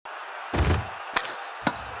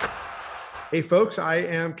Hey, folks, I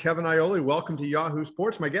am Kevin Iole. Welcome to Yahoo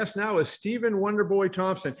Sports. My guest now is Stephen Wonderboy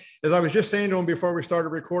Thompson. As I was just saying to him before we started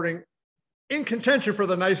recording, in contention for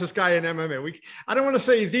the nicest guy in MMA. I don't want to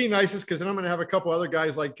say the nicest because then I'm going to have a couple other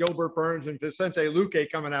guys like Gilbert Burns and Vicente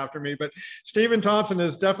Luque coming after me. But Stephen Thompson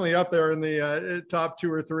is definitely up there in the top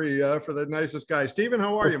two or three for the nicest guy. Stephen,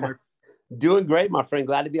 how are you, my friend? Doing great, my friend.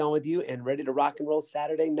 Glad to be on with you and ready to rock and roll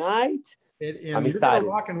Saturday night. I'm excited. You're going to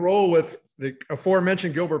rock and roll with the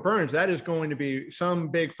aforementioned Gilbert Burns. That is going to be some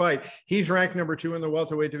big fight. He's ranked number 2 in the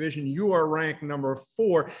welterweight division. You are ranked number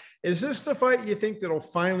 4. Is this the fight you think that'll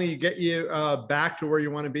finally get you back to where you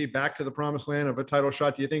want to be, back to the promised land of a title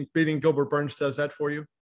shot? Do you think beating Gilbert Burns does that for you?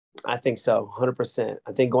 I think so, 100%.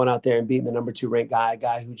 I think going out there and beating the number 2 ranked guy, a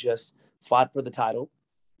guy who just fought for the title,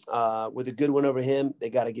 with a good win over him, they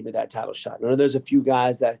got to give me that title shot. I know there's a few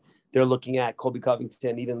guys that they're looking at, Colby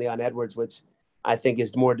Covington, even Leon Edwards, which I think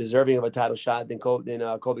is more deserving of a title shot than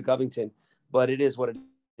Colby Covington. But it is what it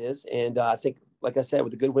is. And I think, like I said,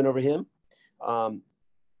 with a good win over him,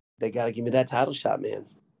 they got to give me that title shot, man.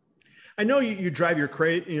 I know you drive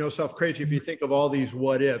yourself crazy if you think of all these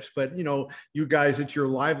what ifs, but you guys, it's your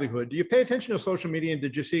livelihood. Do you pay attention to social media? And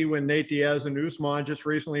did you see when Nate Diaz and Usman just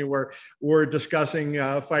recently were discussing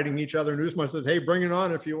fighting each other? And Usman said, "Hey, bring it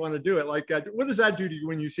on if you want to do it." Like, what does that do to you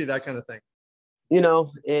when you see that kind of thing?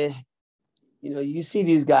 You see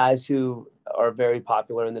these guys who are very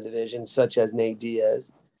popular in the division, such as Nate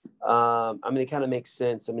Diaz. It kind of makes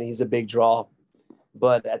sense. He's a big draw.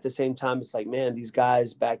 But at the same time, it's like, man, these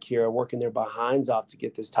guys back here are working their behinds off to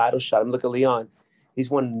get this title shot. Look at Leon. He's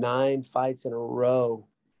won 9 fights in a row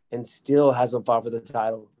and still hasn't fought for the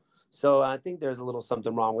title. So I think there's a little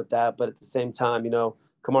something wrong with that. But at the same time,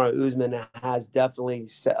 Kamaru Usman has definitely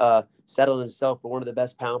settled himself for one of the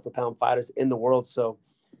best pound-for-pound fighters in the world. So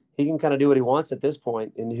he can kind of do what he wants at this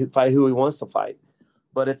point and fight who he wants to fight.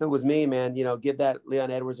 But if it was me, man, give that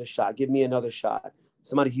Leon Edwards a shot. Give me another shot.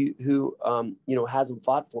 Somebody who hasn't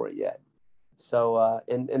fought for it yet. So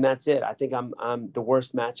and that's it. I think I'm the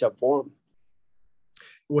worst matchup for him.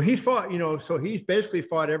 Well, he's fought, so he's basically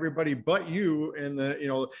fought everybody but you in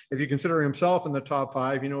the, if you consider himself in the top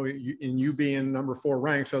 5, and you being number 4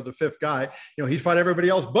 ranked, so the 5th guy, he's fought everybody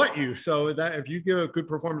else but you. So that if you give a good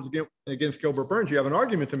performance against Gilbert Burns, you have an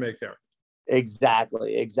argument to make there.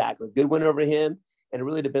 Exactly. Good win over him. And it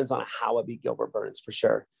really depends on how I beat Gilbert Burns for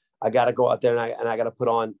sure. I got to go out there and I got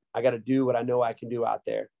to do what I know I can do out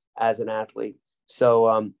there as an athlete.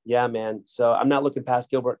 So, yeah, man. So I'm not looking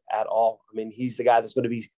past Gilbert at all. He's the guy I'm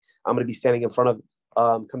going to be standing in front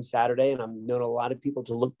of come Saturday. And I'm known a lot of people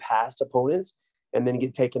to look past opponents and then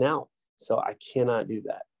get taken out. So I cannot do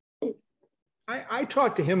that. I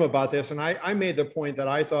talked to him about this, and I made the point that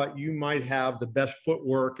I thought you might have the best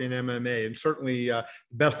footwork in MMA, and certainly the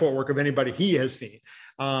best footwork of anybody he has seen.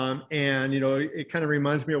 It kind of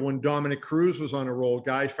reminds me of when Dominic Cruz was on a roll,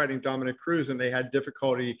 guys fighting Dominic Cruz, and they had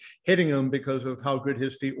difficulty hitting him because of how good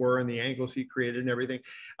his feet were and the angles he created and everything.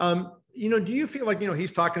 Do you feel like,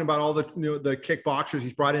 he's talking about all the kickboxers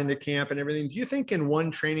he's brought into camp and everything. Do you think in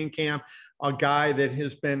one training camp, a guy that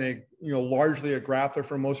has been largely a grappler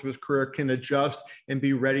for most of his career can adjust and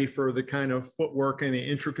be ready for the kind of footwork and the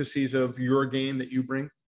intricacies of your game that you bring?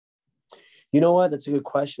 You know what? That's a good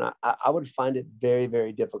question. I would find it very,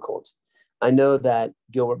 very difficult. I know that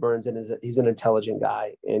Gilbert Burns he's an intelligent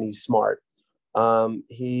guy and he's smart.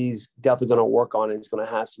 He's definitely going to work on it. He's going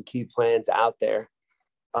to have some key plans out there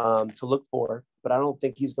to look for, but I don't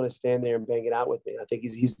think he's going to stand there and bang it out with me. I think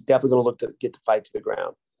he's definitely going to look to get the fight to the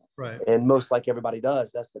ground. Right. And most like everybody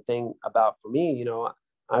does. That's the thing about, for me,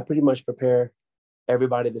 I pretty much prepare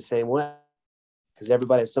everybody the same way because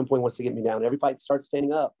everybody at some point wants to get me down. Everybody starts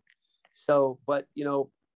standing up. So, but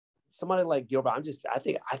somebody like Gilbert, I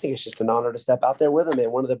think it's just an honor to step out there with him,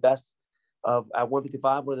 man. One of the best at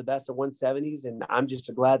 155, one of the best at 170s. And I'm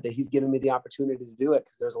just glad that he's given me the opportunity to do it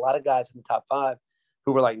because there's a lot of guys in the top 5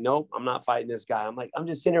 who were like, nope, I'm not fighting this guy. I'm like, I'm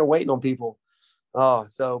just sitting here waiting on people. I'm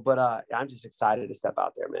just excited to step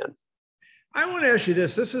out there, man. I want to ask you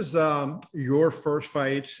this. This is your first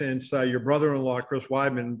fight since your brother-in-law, Chris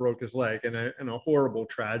Weidman, broke his leg in a horrible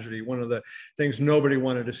tragedy. One of the things nobody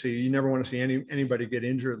wanted to see. You never want to see anybody get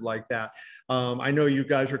injured like that. I know you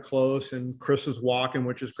guys are close and Chris is walking,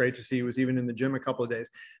 which is great to see. He was even in the gym a couple of days.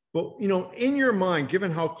 But, in your mind,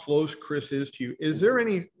 given how close Chris is to you, is there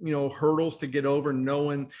any, hurdles to get over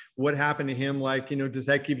knowing what happened to him? Like, does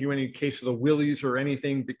that give you any case of the willies or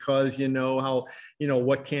anything because how,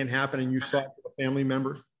 what can happen and you saw it with a family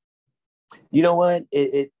member? You know what?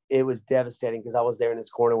 It was devastating because I was there in his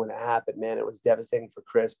corner when it happened, man. It was devastating for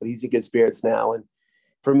Chris, but he's in good spirits now. And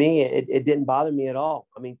for me, it didn't bother me at all.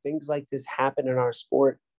 Things like this happen in our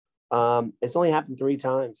sport It's only happened 3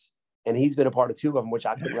 times, and he's been a part of 2 of them, which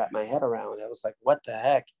I couldn't wrap my head around. I was like, what the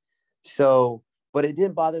heck? So, but it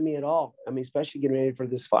didn't bother me at all. I mean, especially getting ready for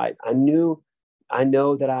this fight. I know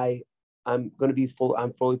that I'm going to be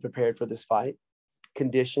I'm fully prepared for this fight,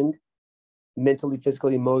 conditioned mentally,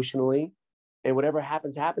 physically, emotionally, and whatever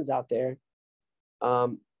happens out there.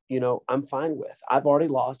 I'm fine with. I've already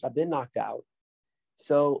lost. I've been knocked out.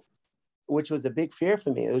 So, which was a big fear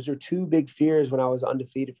for me. Those are 2 big fears when I was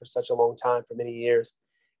undefeated for such a long time, for many years.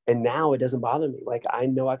 And now it doesn't bother me. Like, I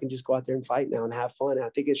know I can just go out there and fight now and have fun. And I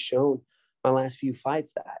think it's shown my last few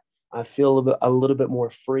fights that I feel a little bit more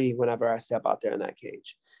free whenever I step out there in that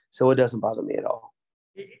cage. So it doesn't bother me at all.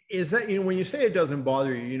 Is that, when you say it doesn't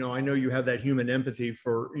bother you, I know you have that human empathy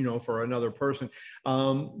for another person.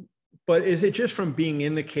 But is it just from being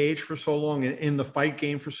in the cage for so long and in the fight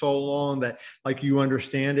game for so long that like you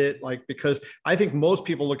understand it? Like, because I think most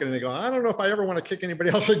people look at it and they go, I don't know if I ever want to kick anybody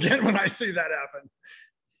else again when I see that happen.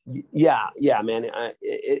 Yeah, man.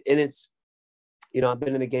 And it's, I've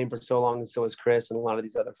been in the game for so long, and so has Chris and a lot of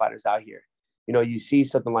these other fighters out here. You see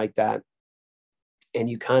something like that, and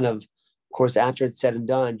you kind of course, after it's said and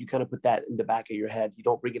done, you kind of put that in the back of your head. You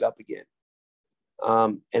don't bring it up again.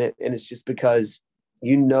 And it's just because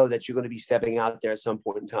you know that you're going to be stepping out there at some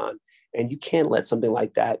point in time, and you can't let something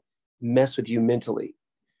like that mess with you mentally.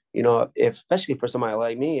 Especially for somebody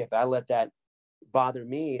like me, if I let that bother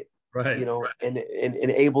me, right, and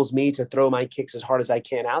enables me to throw my kicks as hard as I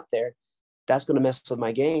can out there, that's going to mess with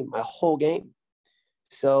my game, my whole game.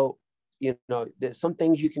 So, there's some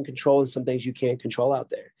things you can control and some things you can't control out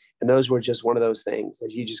there. And those were just one of those things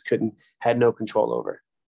that you just had no control over.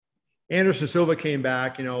 Anderson Silva came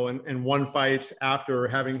back, and won fights after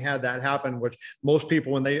having had that happen, which most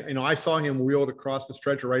people, when they, I saw him wheeled across the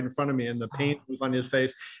stretcher right in front of me and the pain was on his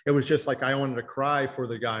face. It was just like, I wanted to cry for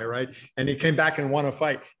the guy. Right. And he came back and won a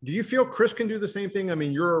fight. Do you feel Chris can do the same thing? I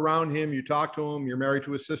mean, you're around him, you talk to him, you're married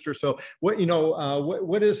to his sister. So what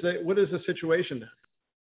is the situation then?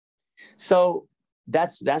 So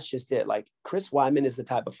that's just it. Like, Chris Weidman is the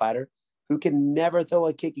type of fighter who can never throw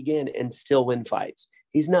a kick again and still win fights.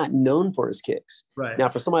 He's not known for his kicks. Right. Now,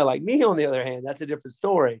 for somebody like me, on the other hand, that's a different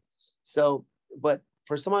story. So, but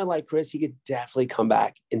for somebody like Chris, he could definitely come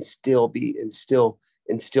back and still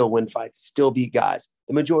win fights, still beat guys.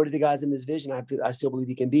 The majority of the guys in this division, I still believe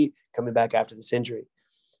he can beat coming back after this injury.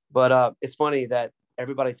 But it's funny that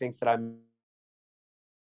everybody thinks that I'm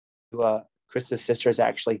Chris's sister is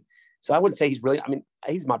actually. So I wouldn't say he's really,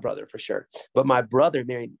 he's my brother for sure. But my brother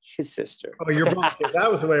married his sister. Oh, your brother.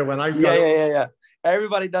 That was the way when I got Yeah.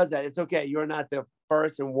 Everybody does that. It's okay. You're not the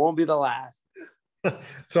first and won't be the last.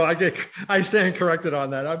 So I stand corrected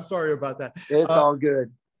on that. I'm sorry about that. It's all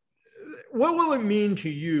good. What will it mean to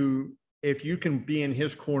you if you can be in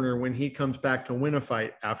his corner when he comes back to win a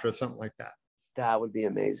fight after something like that? That would be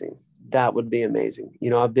amazing.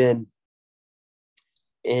 I've been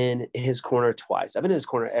in his corner twice. I've been in his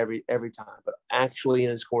corner every time, but actually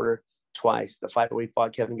in his corner twice. The fight where he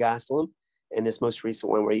fought Kevin Iole and this most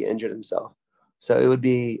recent one where he injured himself. So it would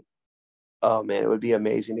be, oh man, it would be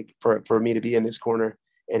amazing for me to be in his corner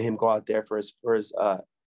and him go out there for his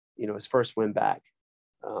his first win back.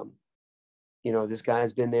 This guy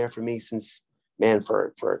has been there for me since,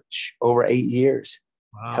 for over 8 years.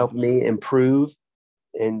 Wow. Helped me improve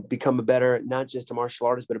and become a better, not just a martial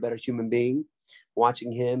artist, but a better human being.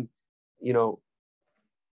 Watching him,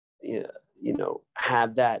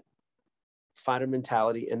 have that fighter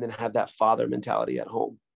mentality and then have that father mentality at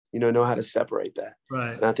home. Know how to separate that.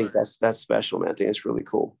 Right. And I think that's special, man. I think it's really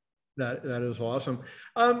cool. That is awesome.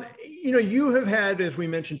 You have had, as we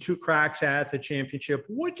mentioned, 2 cracks at the championship.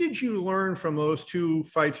 What did you learn from those 2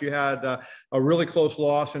 fights? You had a really close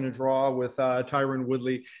loss and a draw with Tyron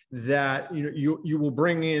Woodley that you will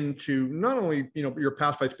bring into not only your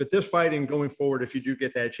past fights, but this fight and going forward. If you do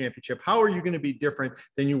get that championship, how are you going to be different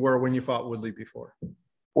than you were when you fought Woodley before?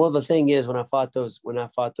 Well, the thing is, when I fought those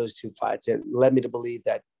 2 fights, it led me to believe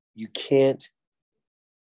that you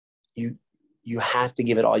have to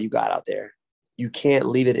give it all you got out there. You can't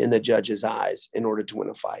leave it in the judge's eyes in order to win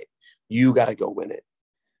a fight. You got to go win it.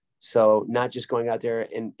 So not just going out there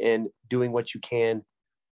and doing what you can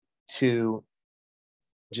to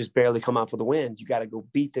just barely come out with a win. You got to go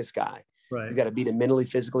beat this guy. Right. You got to beat him mentally,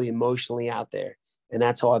 physically, emotionally out there. And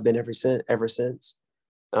that's how I've been ever since.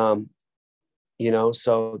 So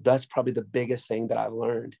that's probably the biggest thing that I've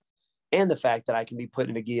learned. And the fact that I can be put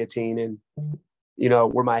in a guillotine and,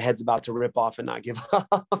 where my head's about to rip off and not give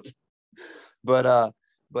up. But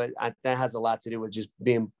that has a lot to do with just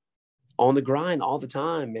being on the grind all the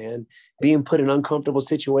time, man. Being put in uncomfortable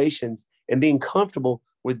situations and being comfortable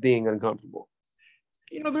with being uncomfortable.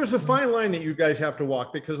 There's a fine line that you guys have to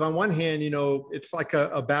walk, because on one hand, it's like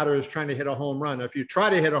a batter is trying to hit a home run. If you try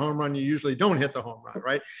to hit a home run, you usually don't hit the home run,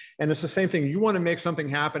 right? And it's the same thing. You want to make something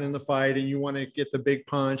happen in the fight, and you want to get the big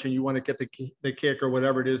punch, and you want to get the kick or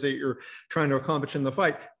whatever it is that you're trying to accomplish in the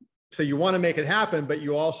fight. So you want to make it happen, but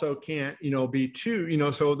you also can't, be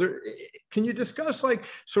too, so there, can you discuss like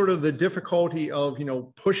sort of the difficulty of,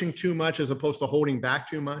 pushing too much as opposed to holding back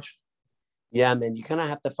too much? Yeah, man, you kind of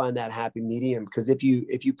have to find that happy medium, because if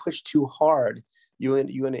you push too hard, you're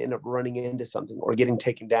going to end up running into something or getting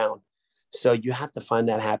taken down. So you have to find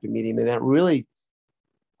that happy medium, and that really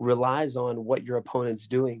relies on what your opponent's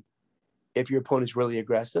doing. If your opponent's really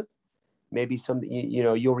aggressive, maybe something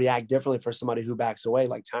you'll react differently for somebody who backs away,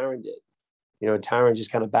 like Tyron did. Tyron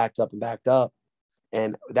just kind of backed up,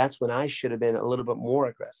 and that's when I should have been a little bit more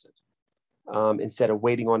aggressive, instead of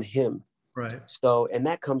waiting on him. Right. So, and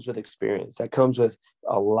that comes with experience. That comes with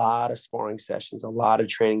a lot of sparring sessions, a lot of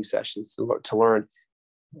training sessions to learn,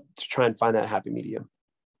 to try and find that happy medium.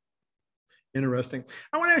 Interesting.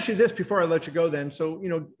 I want to ask you this before I let you go then. So,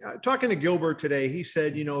 talking to Gilbert today, he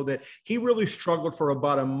said, that he really struggled for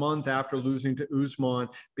about a month after losing to Usman,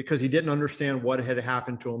 because he didn't understand what had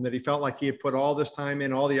happened to him, that he felt like he had put all this time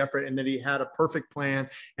in, all the effort, and that he had a perfect plan,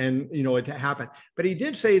 and, it happened. But he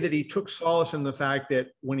did say that he took solace in the fact that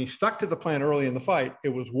when he stuck to the plan early in the fight, it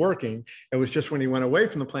was working. It was just when he went away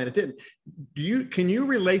from the plan, it didn't. Can you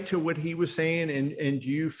relate to what he was saying? And do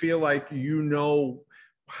you feel like,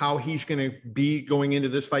 how he's going to be going into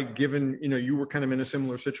this fight, given, you were kind of in a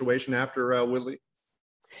similar situation after Woodley?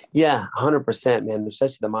 Yeah, 100%, man.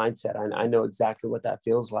 Especially the mindset. I know exactly what that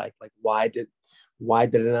feels like. Like, why did I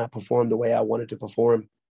not perform the way I wanted to perform?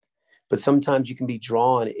 But sometimes you can be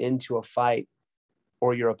drawn into a fight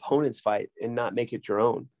or your opponent's fight and not make it your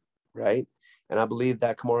own, right? And I believe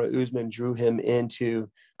that Kamaru Usman drew him into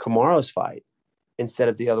Kamaru's fight instead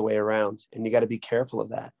of the other way around. And you got to be careful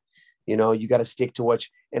of that. You got to stick to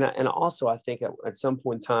and also I think at some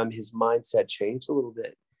point in time, his mindset changed a little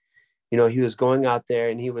bit. He was going out there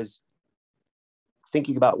and he was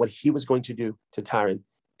thinking about what he was going to do to Tyron.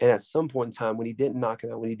 And at some point in time, when he didn't knock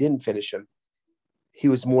him out, when he didn't finish him, he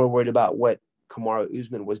was more worried about what Kamaru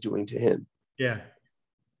Usman was doing to him. Yeah.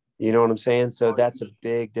 You know what I'm saying? So that's a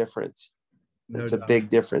big difference. It's a big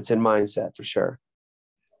difference in mindset for sure.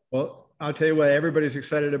 Well, I'll tell you what, everybody's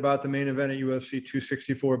excited about the main event at UFC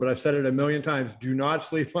 264, but I've said it a million times. Do not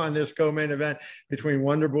sleep on this co-main event between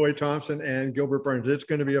Wonderboy Thompson and Gilbert Burns. It's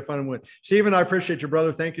going to be a fun one. Steven, I appreciate you,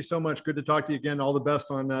 brother. Thank you so much. Good to talk to you again. All the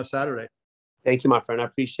best on Saturday. Thank you, my friend. I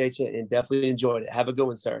appreciate you and definitely enjoyed it. Have a good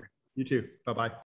one, sir. You too. Bye-bye.